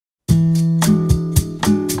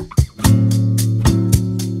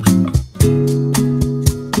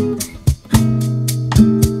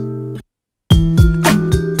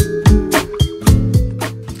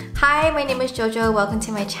Hello, welcome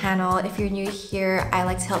to my channel. If you're new here, I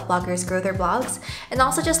like to help bloggers grow their blogs and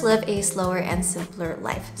also just live a slower and simpler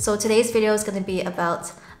life. So today's video is going to be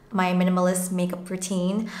about my minimalist makeup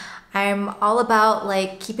routine. I'm all about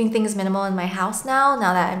like keeping things minimal in my house now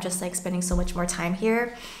that I'm just like spending so much more time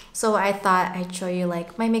here. So I thought I'd show you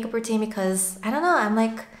like my makeup routine because I don't know, I'm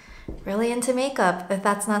like really into makeup. If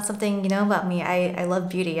that's not something you know about me, I love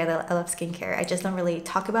beauty, I love skincare. I just don't really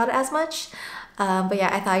talk about it as much. But yeah,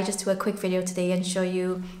 I thought I'd just do a quick video today and show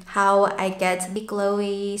you how I get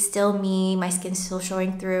glowy, still me, my skin's still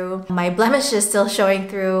showing through, my blemishes still showing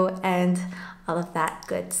through, and all of that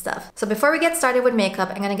good stuff. So before we get started with makeup,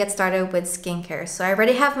 I'm gonna get started with skincare. So I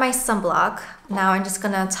already have my sunblock. Now I'm just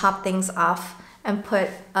gonna top things off and put,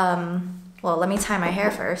 well, let me tie my hair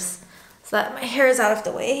first so that my hair is out of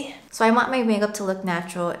the way. So I want my makeup to look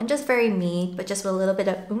natural and just very me, but just with a little bit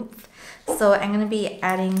of oomph. So I'm gonna be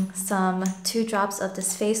adding 2 drops of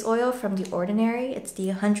this face oil from The Ordinary. It's the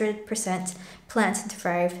 100%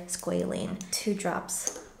 Plant-Derived Squalane. 2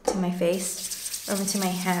 drops to my face, over to my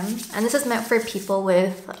hand. And this is meant for people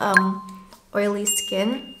with oily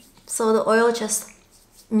skin. So the oil just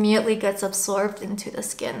immediately gets absorbed into the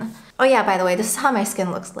skin. Oh yeah, by the way, this is how my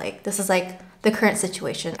skin looks like. This is like the current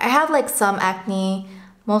situation. I have like some acne,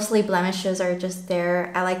 mostly blemishes are just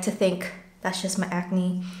there. I like to think that's just my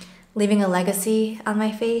acne leaving a legacy on my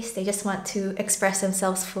face. They just want to express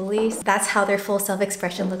themselves fully. That's how their full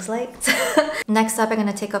self-expression looks like. Next up, I'm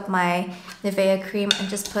gonna take up my NIVEA Creme and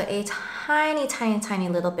just put a tiny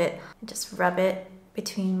little bit. Just rub it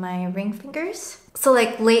between my ring fingers. So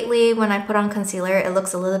like lately when I put on concealer, it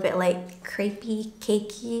looks a little bit like crepey,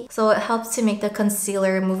 cakey. So it helps to make the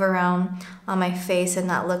concealer move around on my face and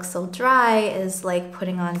not look so dry is like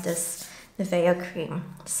putting on this NIVEA Creme.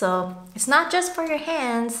 So it's not just for your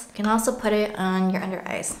hands, you can also put it on your under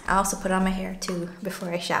eyes. I also put it on my hair too before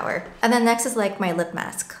I shower. And then next is like my lip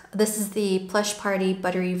mask. This is the Plush Party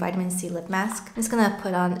Buttery Vitamin C Lip Mask. I'm just gonna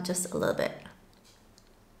put on just a little bit.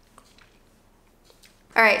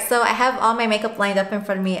 Alright, so I have all my makeup lined up in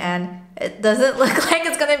front of me and it doesn't look like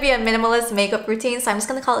it's gonna be a minimalist makeup routine, so I'm just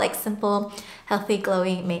gonna call it like simple, healthy,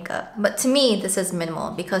 glowy makeup. But to me, this is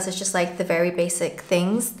minimal because it's just like the very basic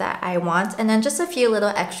things that I want and then just a few little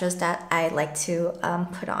extras that I like to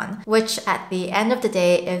put on. Which at the end of the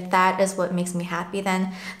day, if that is what makes me happy,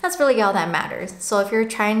 then that's really all that matters. So if you're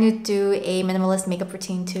trying to do a minimalist makeup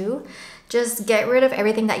routine too, just get rid of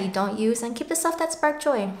everything that you don't use and keep the stuff that spark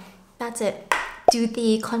joy. That's it. Do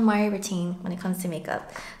the KonMari routine when it comes to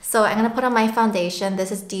makeup. So I'm gonna put on my foundation.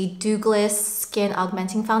 This is the Douglas Skin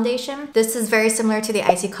Augmenting Foundation. This is very similar to the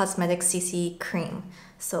Icy Cosmetics CC Cream.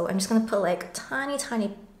 So I'm just gonna put like a tiny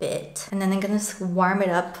bit and then I'm gonna just warm it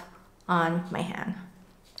up on my hand.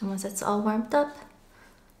 And once it's all warmed up.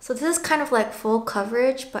 So this is kind of like full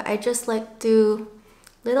coverage, but I just like do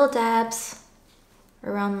little dabs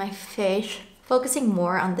around my face, focusing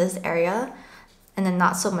more on this area and then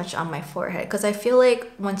not so much on my forehead because I feel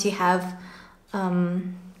like once you have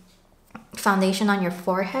foundation on your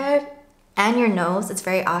forehead and your nose, it's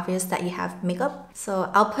very obvious that you have makeup.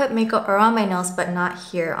 So I'll put makeup around my nose but not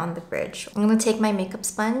here on the bridge. I'm gonna take my makeup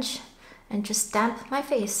sponge and just damp my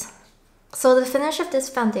face. So the finish of this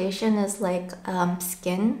foundation is like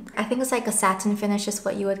skin. I think it's like a satin finish is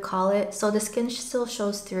what you would call it. So the skin still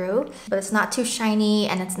shows through, but it's not too shiny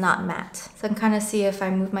and it's not matte. So I can kind of see if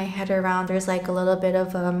I move my head around, there's like a little bit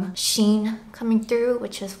of sheen coming through,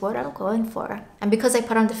 which is what I'm going for. And because I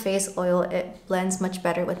put on the face oil, it blends much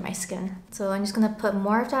better with my skin. So I'm just gonna put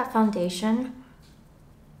more of that foundation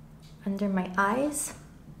under my eyes.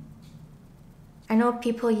 I know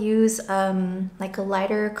people use like a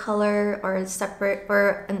lighter color or a separate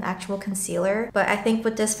or an actual concealer, but I think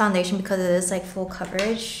with this foundation, because it is like full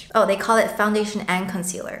coverage, oh, they call it foundation and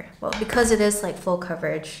concealer. Well, because it is like full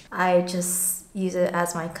coverage, I just use it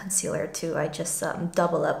as my concealer too. I just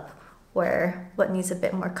double up where what needs a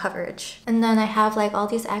bit more coverage. And then I have like all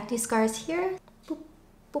these acne scars here.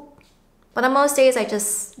 But on most days, I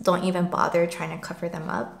just don't even bother trying to cover them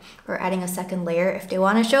up or adding a second layer. If they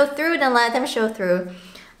want to show through, then let them show through.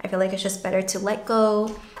 I feel like it's just better to let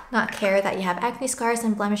go, not care that you have acne scars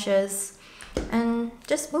and blemishes, and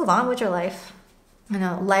just move on with your life. You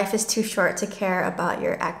know, life is too short to care about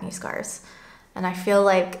your acne scars. And I feel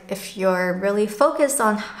like if you're really focused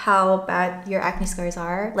on how bad your acne scars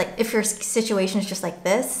are, like if your situation is just like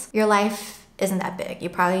this, your life isn't that big. You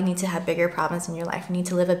probably need to have bigger problems in your life. You need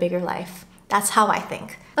to live a bigger life That's how I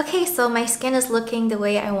think. Okay, so my skin is looking the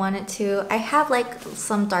way I want it to. I have like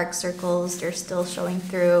some dark circles, they're still showing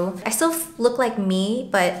through. I still look like me,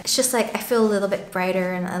 but it's just like I feel a little bit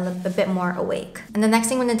brighter and a bit more awake. And the next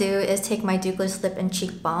thing I'm gonna do is take my Douglas Lip and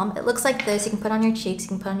Cheek Balm. It looks like this. You can put on your cheeks, you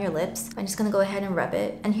can put on your lips. I'm just gonna go ahead and rub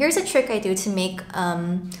it. And here's a trick I do to make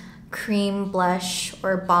cream blush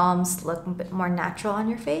or balms look a bit more natural on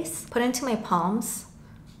your face. Put it into my palms.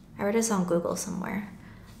 I read this on Google somewhere.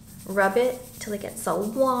 Rub it till it gets so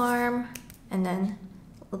warm, and then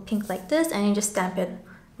it'll pink like this, and you just stamp it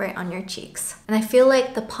right on your cheeks. And I feel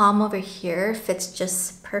like the palm over here fits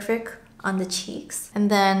just perfect on the cheeks.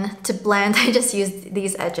 And then to blend, I just use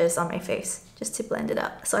these edges on my face just to blend it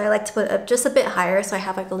up. So I like to put it up just a bit higher so I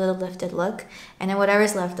have like a little lifted look, and then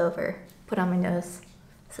whatever's left over, put on my nose.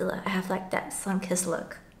 So I have like that sun-kissed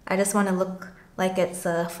look. I just want to look like it's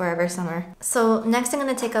forever summer. So next I'm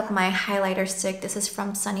gonna take up my highlighter stick. This is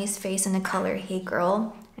from Sunnies Face in the color Hey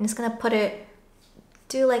Girl. I'm just gonna put it,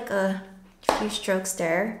 do like a few strokes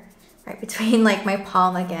there, right between like my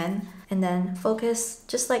palm again, and then focus,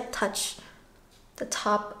 just like touch the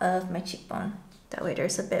top of my cheekbone. That way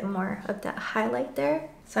there's a bit more of that highlight there.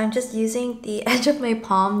 So I'm just using the edge of my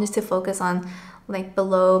palm just to focus on like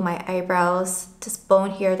below my eyebrows, this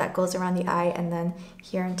bone here that goes around the eye, and then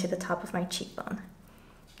here into the top of my cheekbone.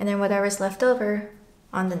 And then whatever's left over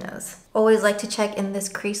on the nose. Always like to check in this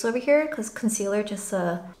crease over here because concealer just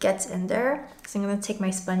gets in there. So I'm gonna take my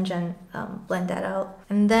sponge and blend that out.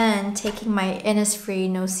 And then taking my Innisfree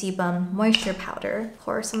No Sebum Moisture Powder,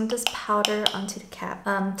 pour some of this powder onto the cap.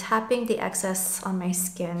 Tapping the excess on my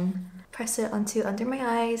skin. Press it onto under my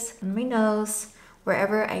eyes, on my nose,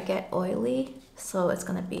 wherever I get oily. So it's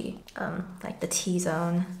gonna be like the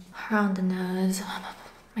T-zone, around the nose,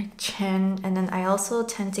 my chin, and then I also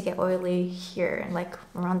tend to get oily here and like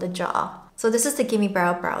around the jaw. So this is the Gimme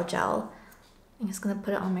Brow Gel. I'm just gonna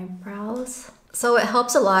put it on my brows. So it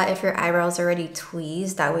helps a lot if your eyebrows are already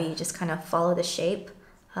tweezed, that way you just kind of follow the shape.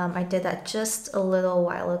 I did that just a little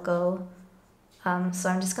while ago. So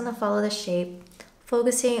I'm just gonna follow the shape,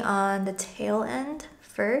 focusing on the tail end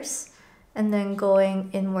first, and then going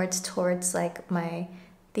inwards towards like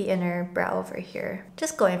the inner brow over here.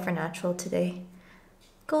 Just going for natural today.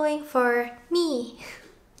 Going for me.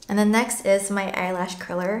 And then next is my eyelash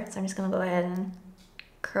curler. So I'm just gonna go ahead and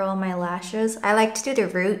curl my lashes. I like to do the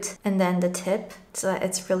root and then the tip so that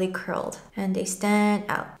it's really curled and they stand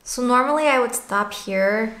out. So normally I would stop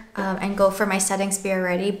here and go for my setting spray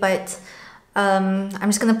already, but I'm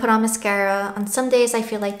just gonna put on mascara. On some days I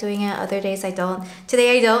feel like doing it, other days I don't.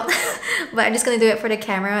 Today I don't, but I'm just gonna do it for the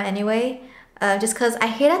camera anyway. Just because I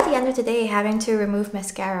hate at the end of the day having to remove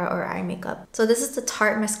mascara or eye makeup. So this is the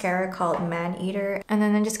Tarte mascara called Man Eater. And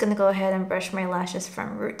then I'm just gonna go ahead and brush my lashes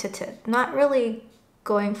from root to tip. Not really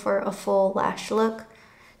going for a full lash look,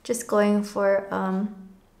 just going for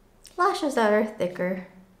lashes that are thicker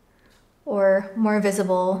or more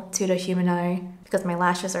visible to the human eye because my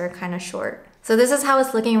lashes are kind of short. So this is how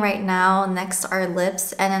it's looking right now. Next are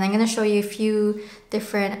lips, and then I'm gonna show you a few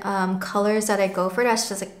different colors that I go for that's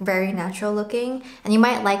just like very natural looking. And you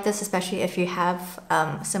might like this, especially if you have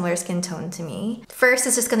similar skin tone to me. First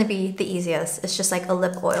is just gonna be the easiest. It's just like a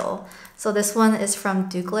lip oil. So this one is from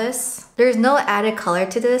Douglas. There's no added color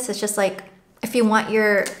to this. It's just like if you want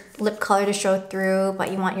your lip color to show through,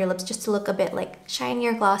 but you want your lips just to look a bit like shiny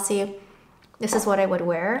or glossy, this is what I would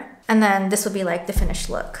wear. And then this would be like the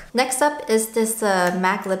finished look. Next up is this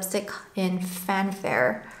MAC lipstick in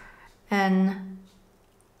Fanfare. And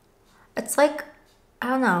it's like,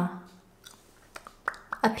 I don't know,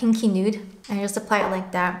 a pinky nude. And I just apply it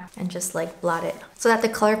like that and just like blot it so that the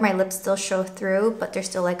color of my lips still show through, but there's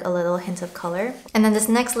still like a little hint of color. And then this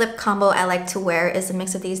next lip combo I like to wear is a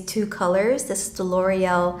mix of these two colors. This is the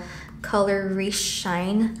L'Oreal Color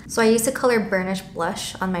Re-Shine. So I use the color Burnish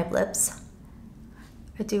Blush on my lips.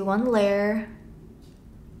 I do one layer,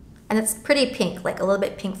 and it's pretty pink, like a little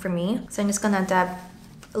bit pink for me. So I'm just gonna dab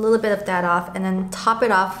a little bit of that off and then top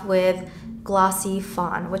it off with Glossy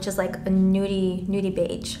Fawn, which is like a nudie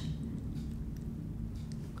beige.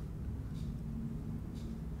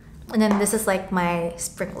 And then this is like my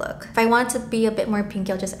spring look. If I want it to be a bit more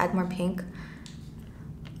pinky, I'll just add more pink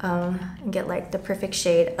and get like the perfect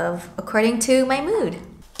shade of according to my mood.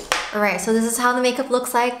 Alright, so this is how the makeup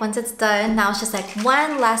looks like once it's done. Now it's just like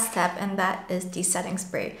one last step, and that is the setting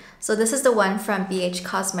spray. So this is the one from BH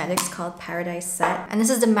Cosmetics called Paradise Set. And this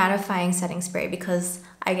is the mattifying setting spray because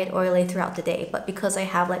I get oily throughout the day, but because I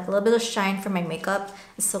have like a little bit of shine from my makeup,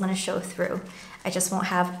 it's still gonna show through. I just won't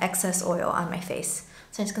have excess oil on my face.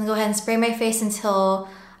 So I'm just gonna go ahead and spray my face until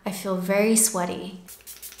I feel very sweaty.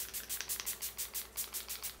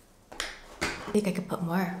 I think I could put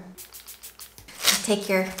more. Take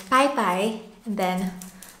your bye-bye and then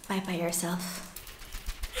bye-bye yourself.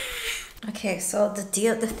 Okay, so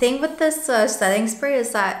the thing with this setting spray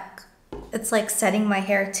is that it's like setting my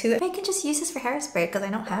hair too. I can just use this for hairspray because I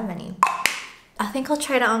don't have any. I think I'll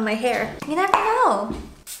try it on my hair. You never know.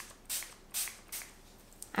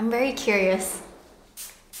 I'm very curious.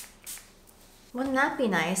 Wouldn't that be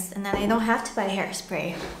nice? And then I don't have to buy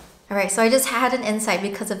hairspray. All right, so I just had an insight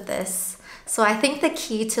because of this. So I think the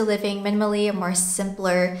key to living minimally or more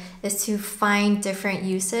simpler is to find different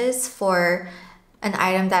uses for an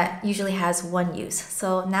item that usually has one use.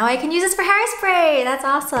 So now I can use this for hairspray. That's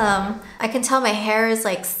awesome. I can tell my hair is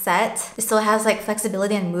like set. It still has like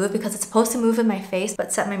flexibility and move because it's supposed to move in my face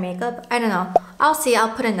but set my makeup. I don't know. I'll see.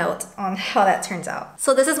 I'll put a note on how that turns out.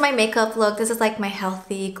 So this is my makeup look. This is like my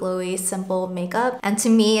healthy, glowy, simple makeup. And to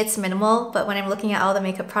me, it's minimal. But when I'm looking at all the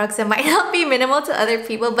makeup products, it might not be minimal to other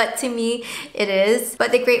people, but to me, it is.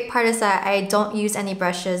 But the great part is that I don't use any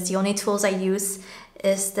brushes. The only tools I use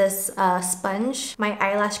is this sponge, my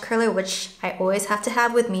eyelash curler, which I always have to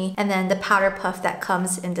have with me, and then the powder puff that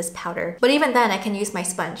comes in this powder. But even then, I can use my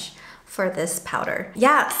sponge for this powder.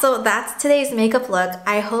 Yeah, so that's today's makeup look.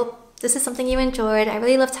 I hope this is something you enjoyed. I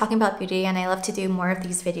really love talking about beauty and I love to do more of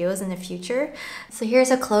these videos in the future. So here's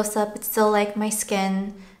a close-up. It's still like my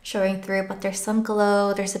skin showing through, but there's some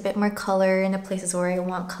glow, there's a bit more color in the places where I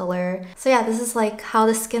want color. So yeah, this is like how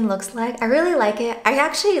the skin looks like. I really like it. I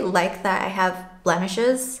actually like that I have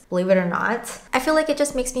blemishes, believe it or not. I feel like it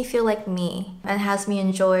just makes me feel like me and has me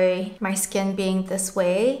enjoy my skin being this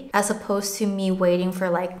way as opposed to me waiting for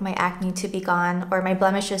like my acne to be gone or my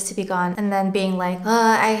blemishes to be gone and then being like,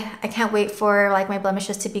 I can't wait for like my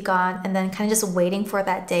blemishes to be gone, and then kind of just waiting for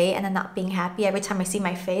that day and then not being happy every time I see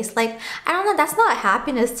my face. Like, I don't know, that's not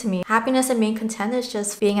happiness to me. Happiness and being content is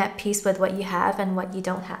just being at peace with what you have and what you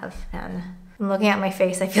don't have. And I'm looking at my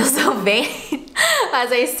face, I feel so vain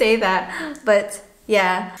as I say that, but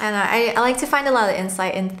yeah, and I like to find a lot of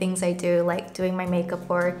insight in things I do, like doing my makeup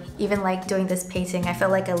or even like doing this painting. I feel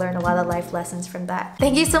like I learned a lot of life lessons from that.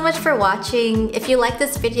 Thank you so much for watching. If you like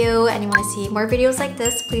this video and you want to see more videos like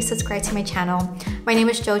this, please subscribe to my channel. My name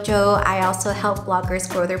is Jojo. I also help bloggers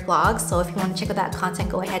grow their blogs, so if you want to check out that content,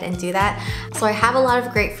 go ahead and do that. So I have a lot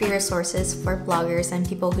of great free resources for bloggers and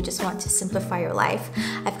people who just want to simplify your life.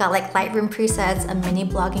 I've got like Lightroom presets, a mini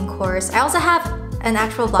blogging course. I also have an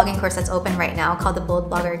actual blogging course that's open right now called the Bold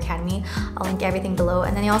Blogger Academy. I'll link everything below.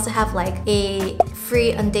 And then you also have like a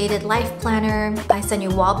free undated life planner. I send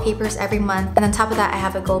you wallpapers every month. And on top of that, I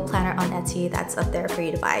have a gold planner on Etsy that's up there for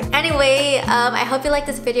you to buy. Anyway, I hope you liked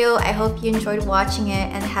this video. I hope you enjoyed watching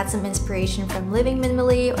it and had some inspiration from living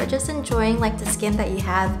minimally or just enjoying like the skin that you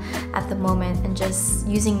have at the moment and just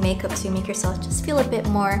using makeup to make yourself just feel a bit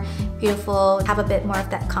more beautiful, have a bit more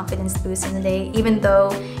of that confidence boost in the day, even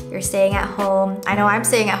though you're staying at home. I know I'm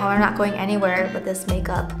staying at home, I'm not going anywhere with this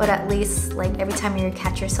makeup, but at least like every time you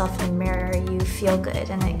catch yourself in the mirror, you feel good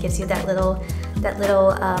and it gives you that little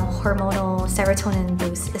hormonal serotonin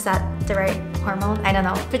boost. Is that the right hormone? I don't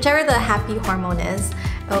know. Whichever the happy hormone is,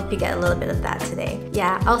 I hope you get a little bit of that today.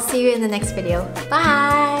 Yeah, I'll see you in the next video.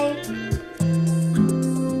 Bye!